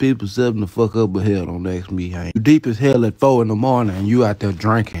like them people setting the fuck up with hell. Don't ask me how. You deep as hell at 4 in the morning and you out there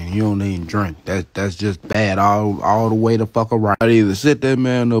drinking. You don't even drink. That's just bad all the way the fuck around. I either set that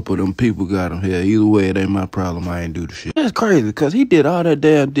man up or them people got him here. Either way, it ain't my problem. I ain't do the shit. That's crazy because he did all that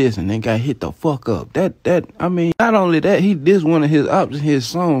damn diss and then got hit the fuck up. I mean, not only that, he dissed one of his ops in his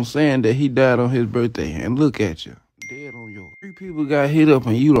song saying that he died on his birthday. And look at you. Dead on your people got hit up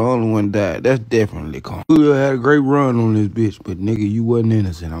and you the only one died. That's definitely calm. Julio had a great run on this bitch, but nigga, you wasn't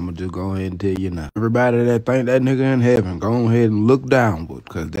innocent. I'ma just go ahead and tell you now. Everybody that think that nigga in heaven, go ahead and look downward,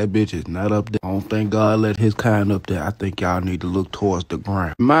 cause that bitch is not up there. I don't think God let his kind up there. I think y'all need to look towards the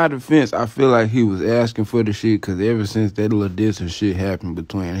ground. In my defense, I feel like he was asking for the shit, cause ever since that little diss and shit happened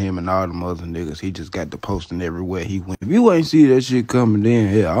between him and all them other niggas, he just got the posting everywhere he went. If you ain't see that shit coming in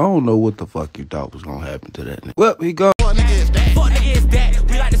here, I don't know what the fuck you thought was gonna happen to that nigga. Well, he go. Fuck nigga is that.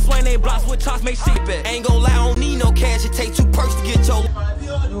 We like to swing they blocks with chops, make shit back. Ain't gon' lie, I don't need no cash. It take 2 perks to get your.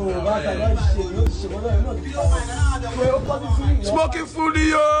 Smoking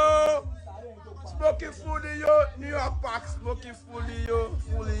Foolio! Smoking Foolio! New York Park, smoking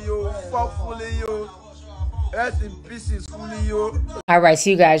Foolio, fuck Foolio. That's in pieces, Julio. All right, so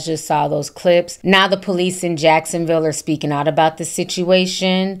you guys just saw those clips. Now the police in Jacksonville are speaking out about the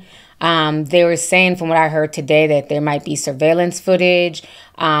situation. They were saying, from what I heard today, that there might be surveillance footage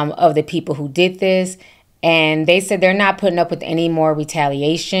of the people who did this. And they said they're not putting up with any more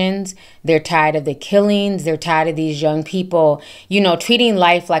retaliations. They're tired of the killings. They're tired of these young people, treating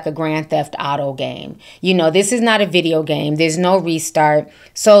life like a Grand Theft Auto game. This is not a video game. There's no restart.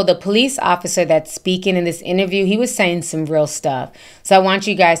 So the police officer that's speaking in this interview, he was saying some real stuff. So I want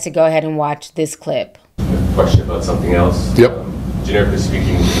you guys to go ahead and watch this clip. Question about something else. Yep. Generically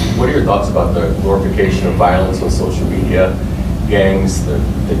speaking, what are your thoughts about the glorification of violence on social media, gangs, the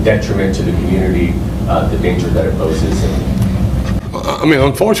detriment to the community, the danger that it poses? I mean,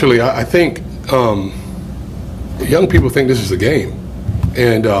 unfortunately, I think young people think this is a game,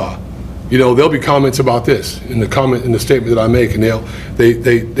 and there'll be comments about this in the statement that I make, and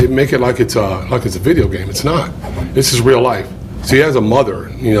they make it like it's a video game. It's not. This is real life. So he has a mother.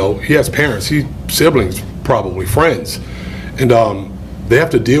 He has parents. Siblings, probably friends. And they have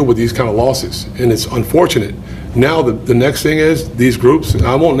to deal with these kind of losses, and it's unfortunate. Now the next thing is these groups, and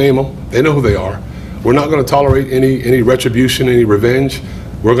I won't name them, they know who they are. We're not going to tolerate any retribution, any revenge.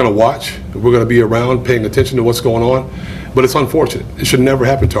 We're going to watch. We're going to be around paying attention to what's going on. But it's unfortunate. It should never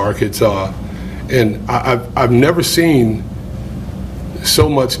happen to our kids. And I've never seen so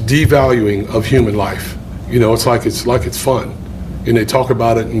much devaluing of human life. It's like it's fun. And they talk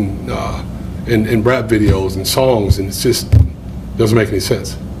about it in rap videos and songs, and it's just doesn't make any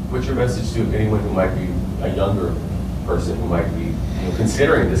sense. What's your message to anyone who might be a younger person who might be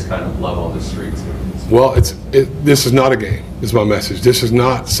considering this kind of love on the streets? Well, this is not a game, is my message. This is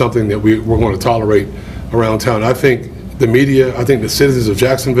not something that we're going to tolerate around town. I think the media, I think the citizens of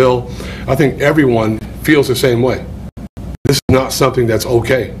Jacksonville, I think everyone feels the same way. This is not something that's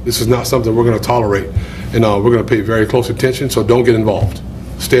okay. This is not something we're going to tolerate, and we're going to pay very close attention, so don't get involved.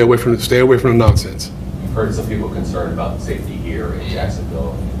 Stay away from the nonsense. You've heard some people concerned about safety here in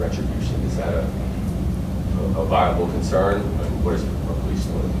Jacksonville and retribution. Is that a viable concern? What is the police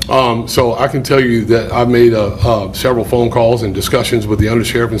doing? So I can tell you that I've made several phone calls and discussions with the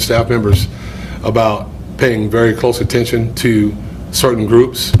undersheriff and staff members about paying very close attention to certain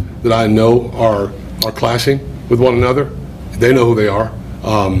groups that I know are clashing with one another. They know who they are,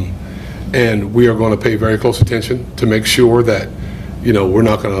 and we are going to pay very close attention to make sure that we're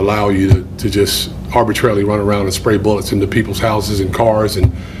not going to allow you to just arbitrarily run around and spray bullets into people's houses and cars,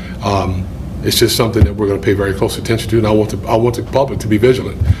 and it's just something that we're going to pay very close attention to, and I want the public to be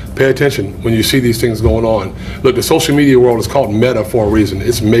vigilant. Pay attention when you see these things going on. Look, the social media world is called meta for a reason.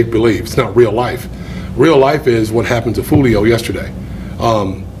 It's make-believe. It's not real life. Real life is what happened to Foolio yesterday,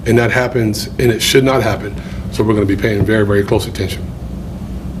 and that happens, and it should not happen, so we're going to be paying very, very close attention.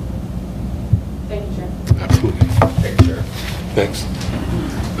 Thank you, Sheriff. Absolutely. Thank you, Sheriff. Thanks.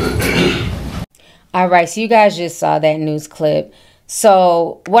 All right, so you guys just saw that news clip.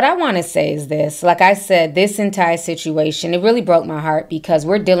 So what I want to say is this. Like I said, this entire situation, it really broke my heart because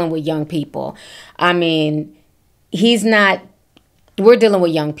we're dealing with young people. I mean, we're dealing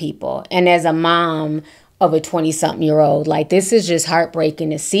with young people. And as a mom of a 20-something-year-old, like, this is just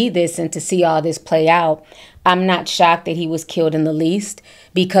heartbreaking to see this and to see all this play out. I'm not shocked that he was killed in the least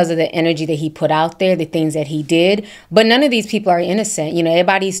because of the energy that he put out there, the things that he did. But none of these people are innocent.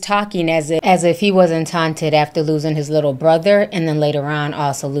 Everybody's talking as if he wasn't taunted after losing his little brother and then later on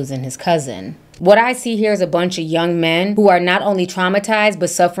also losing his cousin. What I see here is a bunch of young men who are not only traumatized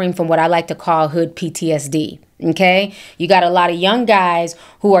but suffering from what I like to call hood PTSD. Okay, you got a lot of young guys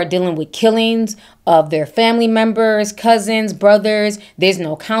who are dealing with killings of their family members, cousins, brothers. There's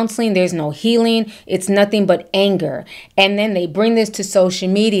no counseling, there's no healing. It's nothing but anger. And then they bring this to social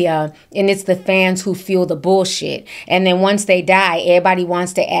media, and it's the fans who fuel the bullshit. And then once they die, everybody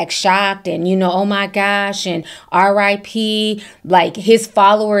wants to act shocked and, you know, oh my gosh, and RIP. Like, his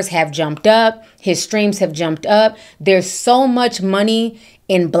followers have jumped up, his streams have jumped up. There's so much money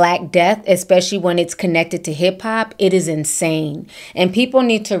in Black death, especially when it's connected to hip hop. It is insane. And people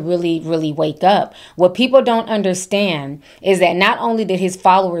need to really, really wake up. What people don't understand is that not only did his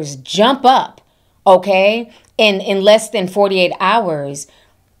followers jump up, okay, in less than 48 hours,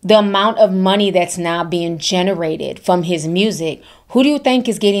 the amount of money that's now being generated from his music, who do you think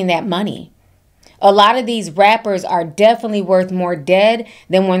is getting that money? A lot of these rappers are definitely worth more dead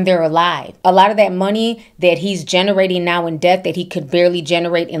than when they're alive. A lot of that money that he's generating now in death that he could barely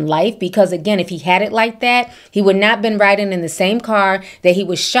generate in life, because again, if he had it like that, he would not have been riding in the same car that he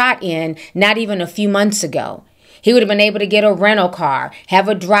was shot in not even a few months ago. He would have been able to get a rental car, have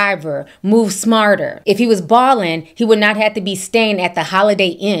a driver, move smarter. If he was balling, he would not have to be staying at the Holiday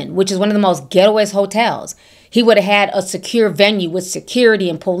Inn, which is one of the most ghettoest hotels. He would have had a secure venue with security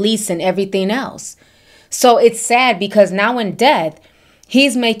and police and everything else. So it's sad because now in death,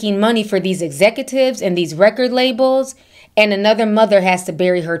 he's making money for these executives and these record labels, and another mother has to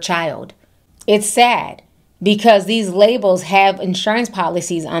bury her child. It's sad because these labels have insurance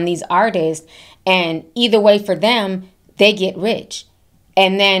policies on these artists, and either way for them, they get rich.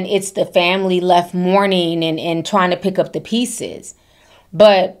 And then it's the family left mourning and trying to pick up the pieces.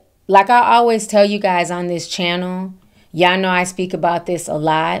 But like I always tell you guys on this channel, y'all know I speak about this a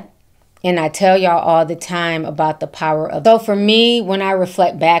lot. And I tell y'all all the time about the power of. So for me, when I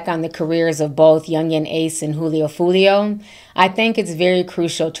reflect back on the careers of both Young Ace and Julio Foolio, I think it's very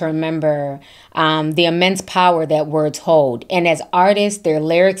crucial to remember the immense power that words hold. And as artists, their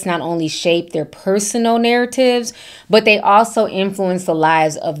lyrics not only shape their personal narratives, but they also influence the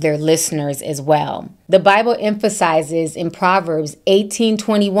lives of their listeners as well. The Bible emphasizes in Proverbs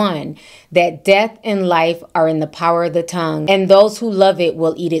 18:21 that death and life are in the power of the tongue, and those who love it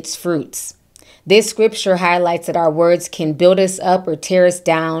will eat its fruits. This scripture highlights that our words can build us up or tear us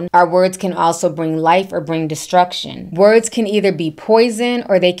down. Our words can also bring life or bring destruction. Words can either be poison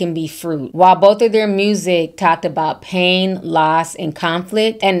or they can be fruit. While both of their music talked about pain, loss, and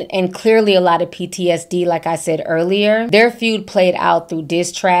conflict, and clearly a lot of PTSD, like I said earlier, their feud played out through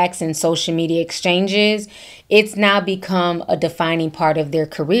diss tracks and social media exchanges. It's now become a defining part of their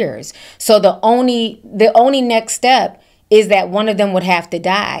careers. So the only next step is that one of them would have to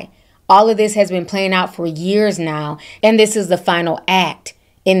die. All of this has been playing out for years now, and this is the final act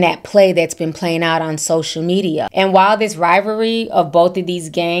in that play that's been playing out on social media. And while this rivalry of both of these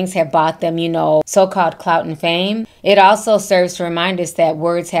gangs have bought them, you know, so-called clout and fame, it also serves to remind us that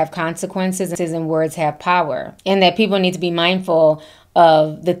words have consequences and words have power, and that people need to be mindful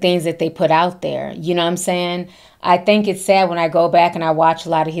of the things that they put out there. You know what I'm saying? I think it's sad when I go back and I watch a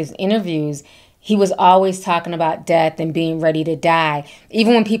lot of his interviews. He was always talking about death and being ready to die.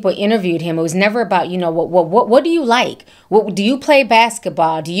 Even when people interviewed him, it was never about, you know, what do you like? What do you play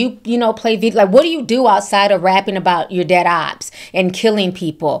basketball? Do you play video? Like, what do you do outside of rapping about your dead ops and killing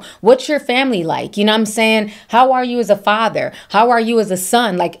people? What's your family like? You know what I'm saying? How are you as a father? How are you as a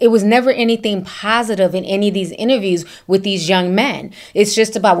son? Like, it was never anything positive in any of these interviews with these young men. It's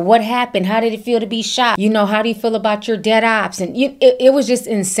just about what happened. How did it feel to be shot? You know, how do you feel about your dead ops? And it was just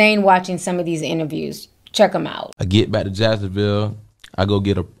insane watching some of these interviews. Check them out. I get back to Jacksonville. I go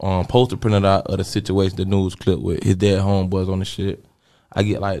get a poster printed out of the situation, the news clip with his dead homeboys on the shit. I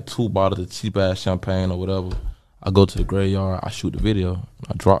get like 2 bottles of cheap ass champagne or whatever. I go to the graveyard. I shoot the video.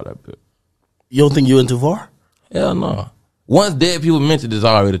 I drop that bit. You don't think you went too far? Hell no. Once dead people mentioned, it's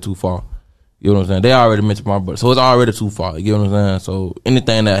already too far. You know what I'm saying? They already mentioned my brother, so it's already too far. You get what I'm saying? So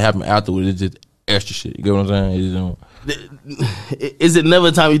anything that happened afterwards is just extra shit. You get what I'm saying? Is it never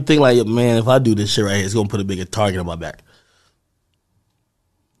a time you think like, man, if I do this shit right here, it's gonna put a bigger target on my back?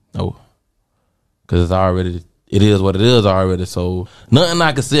 No, because it is what it is already. So nothing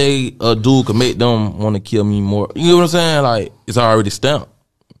I can say a dude could make them want to kill me more. You know what I'm saying? Like, it's already stamped.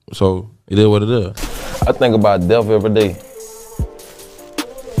 So it is what it is. I think about death every day.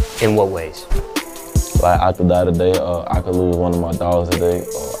 In what ways? Like, I could die today, or I could lose one of my dogs today,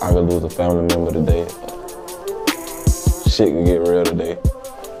 or I could lose a family member today. Shit could get real today.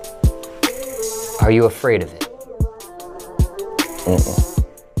 Are you afraid of it?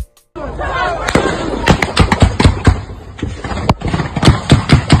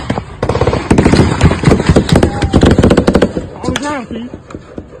 On the ground, Keith.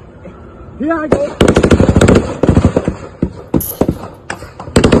 Here I go.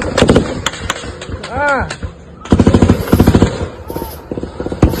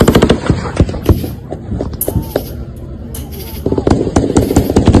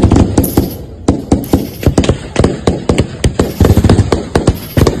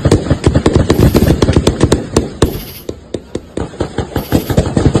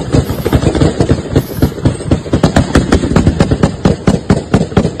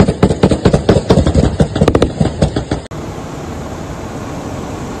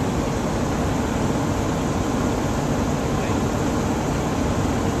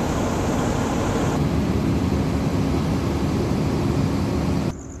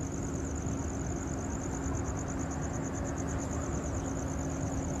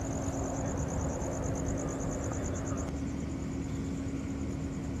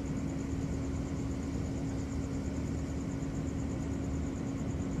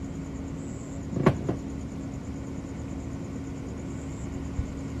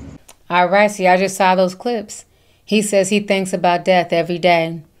 All right, so y'all just saw those clips. He says he thinks about death every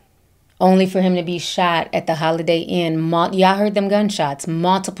day, only for him to be shot at the Holiday Inn. Y'all heard them gunshots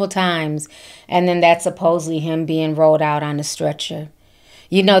multiple times, and then that's supposedly him being rolled out on a stretcher.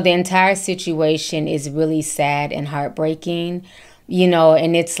 You know, the entire situation is really sad and heartbreaking, you know,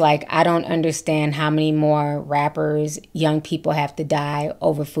 and it's like, I don't understand how many more rappers, young people have to die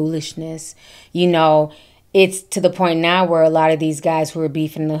over foolishness. You know, it's to the point now where a lot of these guys who are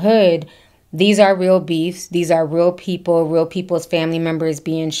beefing the hood, these are real beefs. These are real people, real people's family members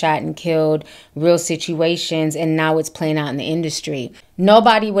being shot and killed, real situations, and now it's playing out in the industry.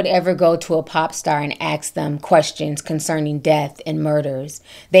 Nobody would ever go to a pop star and ask them questions concerning death and murders.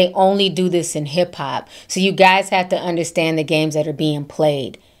 They only do this in hip hop. So you guys have to understand the games that are being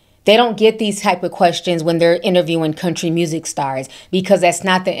played. They don't get these type of questions when they're interviewing country music stars because that's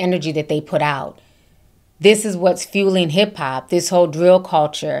not the energy that they put out. This is what's fueling hip hop, this whole drill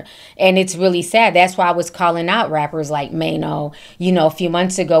culture. And it's really sad. That's why I was calling out rappers like Mano, you know, a few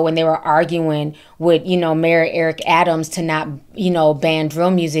months ago when they were arguing with, you know, Mayor Eric Adams to not, you know, ban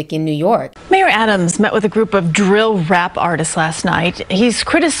drill music in New York. Mayor Adams met with a group of drill rap artists last night. He's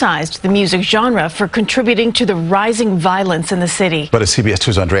criticized the music genre for contributing to the rising violence in the city. But as CBS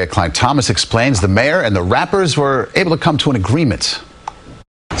 2's Andrea Klein-Thomas explains, the mayor and the rappers were able to come to an agreement.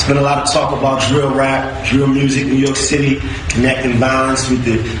 It's been a lot of talk about drill rap, drill music, New York City, connecting violence with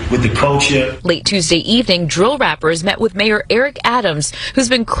the culture. Late Tuesday evening, drill rappers met with Mayor Eric Adams, who's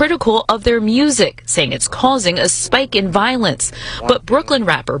been critical of their music, saying it's causing a spike in violence. But Brooklyn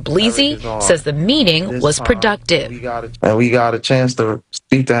rapper Bleezy says the meeting was productive. And we got a chance to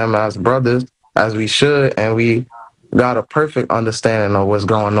speak to him as brothers, as we should, and we got a perfect understanding of what's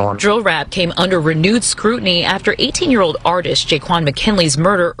going on. Drill rap came under renewed scrutiny after 18-year-old artist Jaquan McKinley's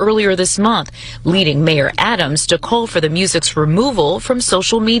murder earlier this month, leading Mayor Adams to call for the music's removal from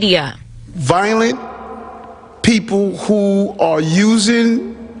social media. Violent people who are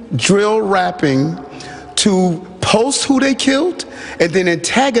using drill rapping to post who they killed and then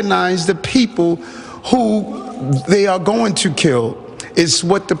antagonize the people who they are going to kill is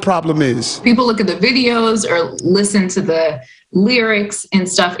what the problem is. People look at the videos or listen to the lyrics and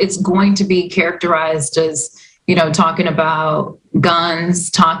stuff, it's going to be characterized as, you know, talking about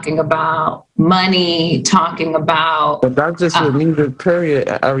guns, talking about money, talking about... But that's just a music period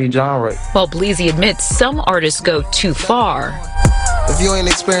at every genre. While Bleezy admits some artists go too far. If you ain't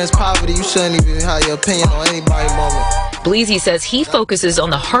experienced poverty, you shouldn't even have your opinion on anybody moment. Bleezy says he focuses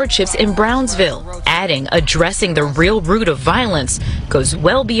on the hardships in Brownsville, adding addressing the real root of violence goes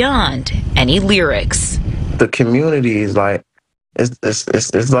well beyond any lyrics. The community is like,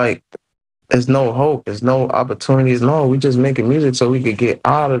 it's like, there's no hope, there's no opportunities. No, we just making music so we could get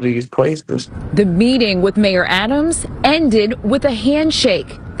out of these places. The meeting with Mayor Adams ended with a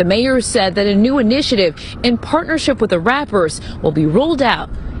handshake. The mayor said that a new initiative in partnership with the rappers will be rolled out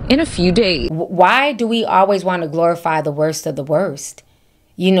in a few days. Why do we always want to glorify the worst of the worst?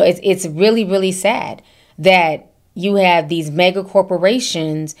 You know, it's really, really sad that you have these mega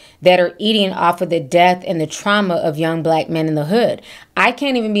corporations that are eating off of the death and the trauma of young black men in the hood. I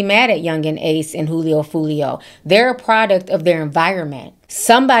can't even be mad at Young and Ace and Julio Foolio. They're a product of their environment.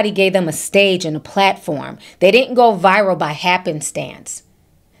 Somebody gave them a stage and a platform. They didn't go viral by happenstance.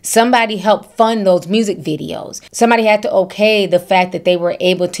 Somebody helped fund those music videos. Somebody had to okay the fact that they were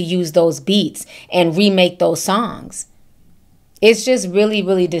able to use those beats and remake those songs. It's just really,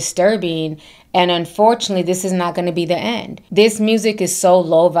 really disturbing. And unfortunately, this is not going to be the end. This music is so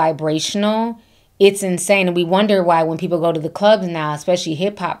low vibrational. It's insane. And we wonder why when people go to the clubs now, especially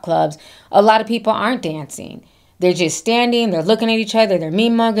hip hop clubs, a lot of people aren't dancing. They're just standing, they're looking at each other, they're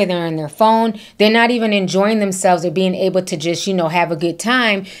mean-mugging, they're on their phone. They're not even enjoying themselves or being able to just, you know, have a good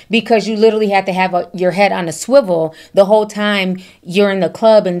time because you literally have to have your head on a swivel the whole time you're in the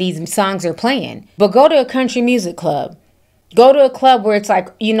club and these songs are playing. But go to a country music club. Go to a club where it's like,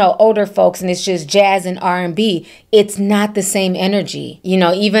 you know, older folks and it's just jazz and R&B. It's not the same energy. You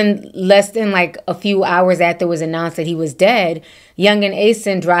know, even less than like a few hours after it was announced that he was dead, Young and Ace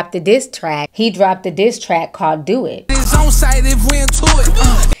dropped a diss track. He dropped a diss track called Do It.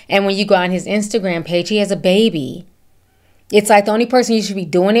 And when you go on his Instagram page, he has a baby. It's like the only person you should be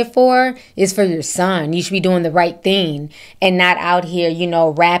doing it for is for your son. You should be doing the right thing and not out here, you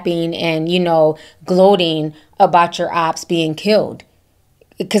know, rapping and, you know, gloating about your ops being killed.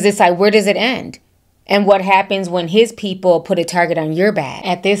 Because it's like, where does it end? And what happens when his people put a target on your back?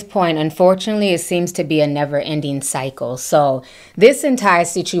 At this point, unfortunately, it seems to be a never-ending cycle. So this entire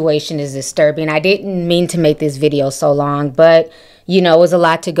situation is disturbing. I didn't mean to make this video so long, but You know, it was a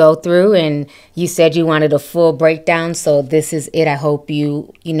lot to go through, and you said you wanted a full breakdown, so this is it. I hope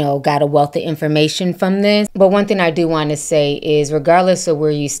you know, got a wealth of information from this. But one thing I do want to say is, regardless of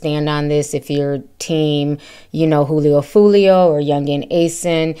where you stand on this, if you're team, you know, Julio Foolio or youngin'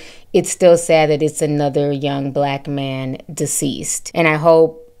 Asen, it's still sad that it's another young black man deceased. And I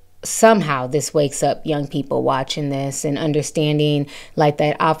hope somehow this wakes up young people watching this and understanding, like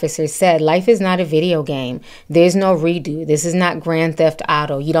that officer said, life is not a video game. There's no redo. This is not Grand Theft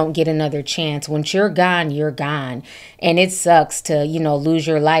Auto. You don't get another chance. Once you're gone, you're gone. And it sucks to, you know, lose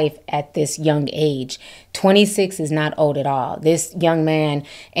your life at this young age. 26 is not old at all. This young man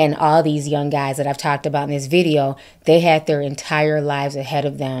and all these young guys that I've talked about in this video, they had their entire lives ahead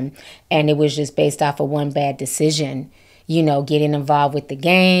of them. And it was just based off of one bad decision. You know, getting involved with the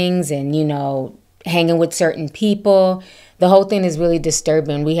gangs and, you know, hanging with certain people. The whole thing is really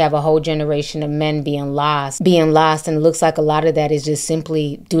disturbing. We have a whole generation of men being lost, and it looks like a lot of that is just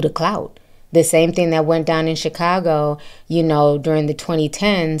simply due to clout. The same thing that went down in Chicago, you know, during the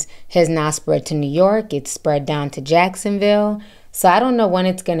 2010s has now spread to New York. It's spread down to Jacksonville. So I don't know when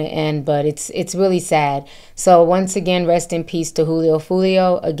it's going to end, but it's really sad. So once again, rest in peace to Julio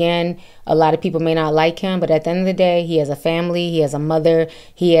Foolio. Again, a lot of people may not like him, but at the end of the day, he has a family, he has a mother,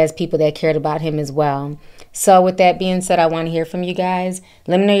 he has people that cared about him as well. So with that being said, I want to hear from you guys.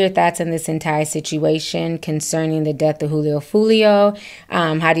 Let me know your thoughts on this entire situation concerning the death of Julio Foolio.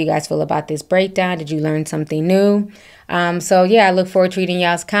 How do you guys feel about this breakdown? Did you learn something new? So yeah, I look forward to reading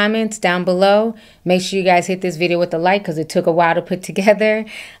y'all's comments down below. Make sure you guys hit this video with a like because it took a while to put together.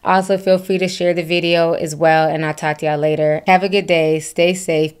 Also, feel free to share the video as well, and I'll talk to y'all later. Have a good day. Stay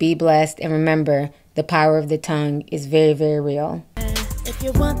safe. Be blessed. And remember, the power of the tongue is very, very real. If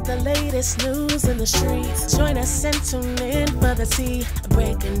you want the latest news in the streets, join us and tune in for the tea.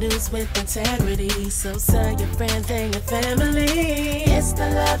 Breaking news with integrity. So tell your friends and your family. It's the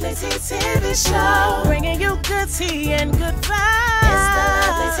Lovelyti TV show, bringing you good tea and good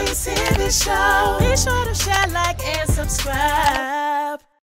vibes. It's the Lovelyti TV show. Be sure to share, like, and subscribe.